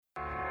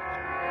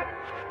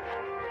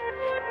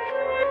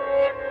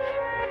I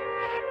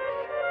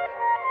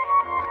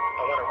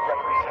want to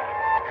represent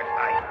an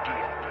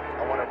idea.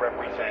 I want to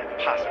represent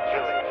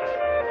possibilities.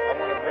 I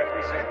want to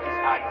represent this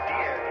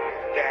idea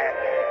that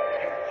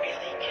you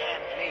really can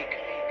make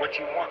what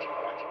you want.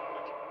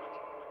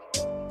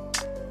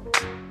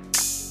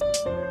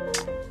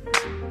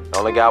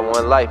 Only got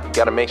one life, you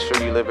gotta make sure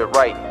you live it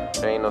right.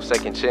 There ain't no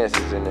second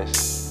chances in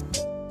this.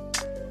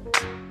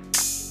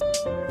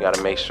 You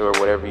gotta make sure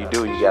whatever you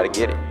do, you gotta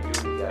get it.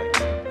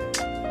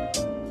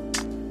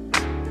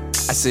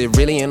 I said,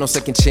 really ain't no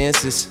second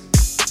chances.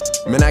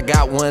 Man, I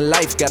got one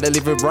life, gotta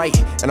live it right.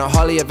 And I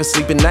hardly ever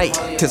sleep at night,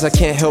 cause I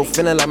can't help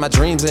feeling like my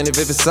dreams ain't a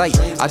vivid sight.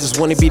 I just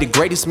wanna be the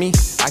greatest me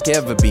I can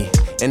ever be.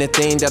 And the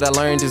thing that I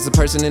learned is the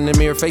person in the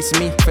mirror facing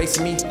me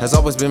has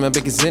always been my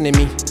biggest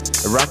enemy.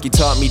 And Rocky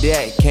taught me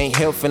that, can't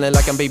help feeling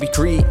like I'm baby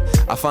Creed.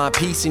 I find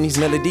peace in these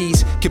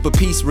melodies, keep a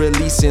piece,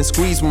 release and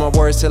squeeze with my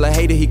words. Tell a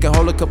hater he can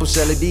hold a couple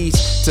shell of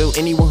these. Tell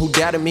anyone who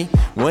doubted me,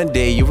 one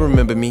day you'll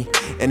remember me.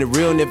 And the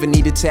real never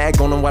need a tag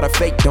on them, while the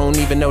fake don't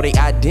even know their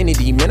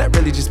identity. Man, that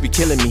really just be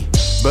killing me.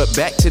 But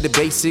back to the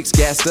basics,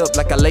 gassed up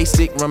like a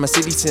LASIK. Run my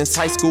city since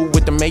high school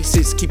with the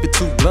Maces. Keep it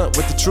too blunt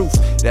with the truth,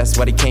 that's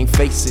why they can't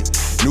face it.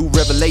 New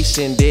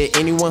revelation, there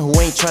anyone who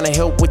ain't trying to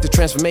help with the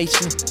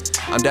transformation.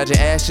 I'm dodging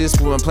ashes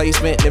for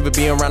placement, never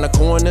be around the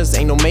corners.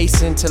 Ain't no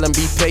mason, tell them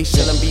be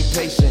patient,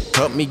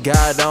 Help me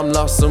God, I'm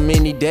lost so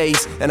many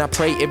days. And I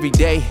pray every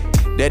day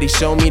that he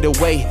show me the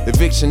way.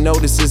 Eviction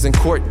notices and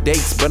court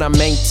dates, but I'm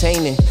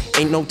maintaining,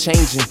 ain't no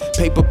changing.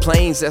 Paper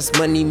planes, that's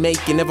money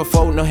making. Never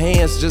fold no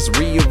hands, just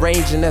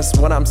rearranging. That's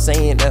what I'm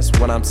saying,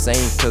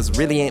 cause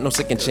really ain't no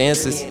second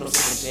chances.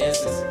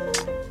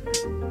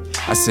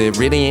 I said,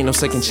 really ain't no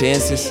second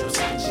chances.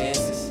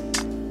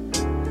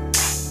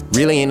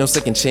 Really ain't no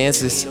second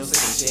chances.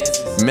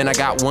 Man, I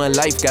got one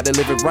life, gotta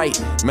live it right.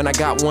 Man, I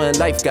got one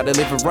life, gotta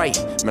live it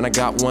right. Man, I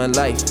got one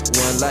life.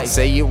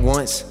 Say it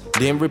once,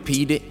 then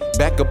repeat it.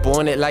 Back up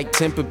on it like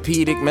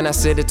Tempur-Pedic. Man, I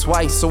said it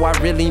twice, so I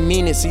really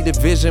mean it. See the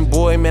vision,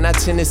 boy, man, I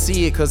tend to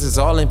see it, cause it's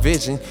all in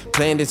vision.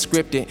 Planned and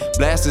scripted,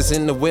 blasters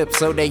in the whip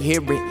so they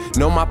hear it.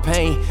 Know my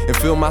pain and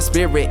feel my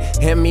spirit.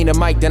 Hand me the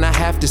mic, then I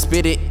have to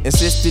spit it.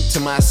 Insisted to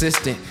my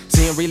assistant,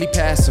 see I'm really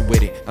passing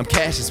with it. I'm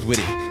cashes with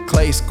it.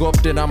 Clay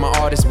sculpted, I'm an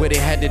artist with it.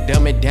 Had to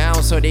dumb it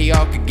down so they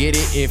all could get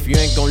it. If you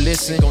ain't gon'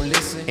 listen,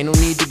 ain't no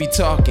need to be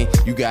talking.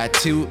 You got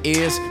 2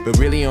 ears, but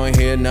really don't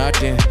hear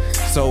nothing.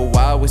 So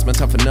why waste my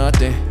time for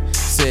nothing?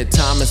 Said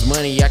time is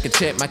money, I can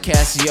check my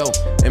Casio.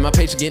 And my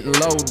page getting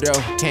low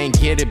though. Can't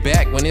get it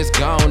back when it's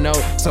gone, no.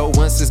 So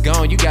once it's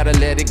gone, you gotta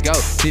let it go.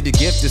 See, the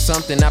gift is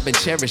something I've been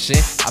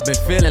cherishing. I've been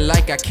feeling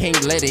like I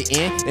can't let it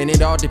in. And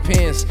it all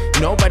depends,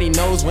 nobody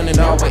knows when it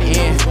all will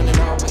end.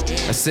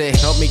 I said,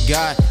 help me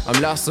God, I'm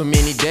lost so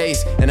many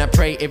days. And I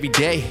pray every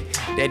day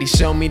that he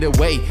show me the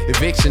way.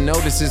 Eviction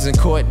notices and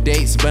court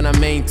dates, but I'm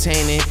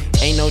maintaining,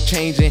 ain't no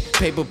changing.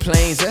 Paper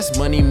planes, that's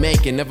money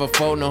making. Never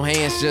fold no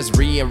hands, just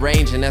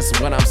rearranging. That's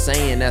what I'm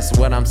saying,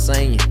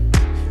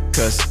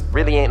 cause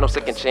really ain't no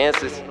second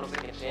chances.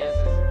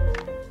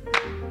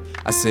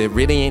 I said,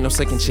 really ain't no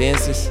second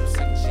chances.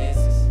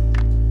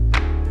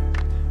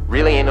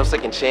 Really ain't no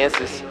second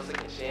chances.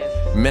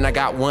 Man, I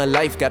got one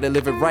life, gotta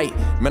live it right.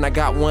 Man, I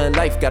got one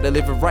life, gotta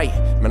live it right.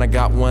 Man, I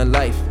got one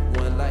life.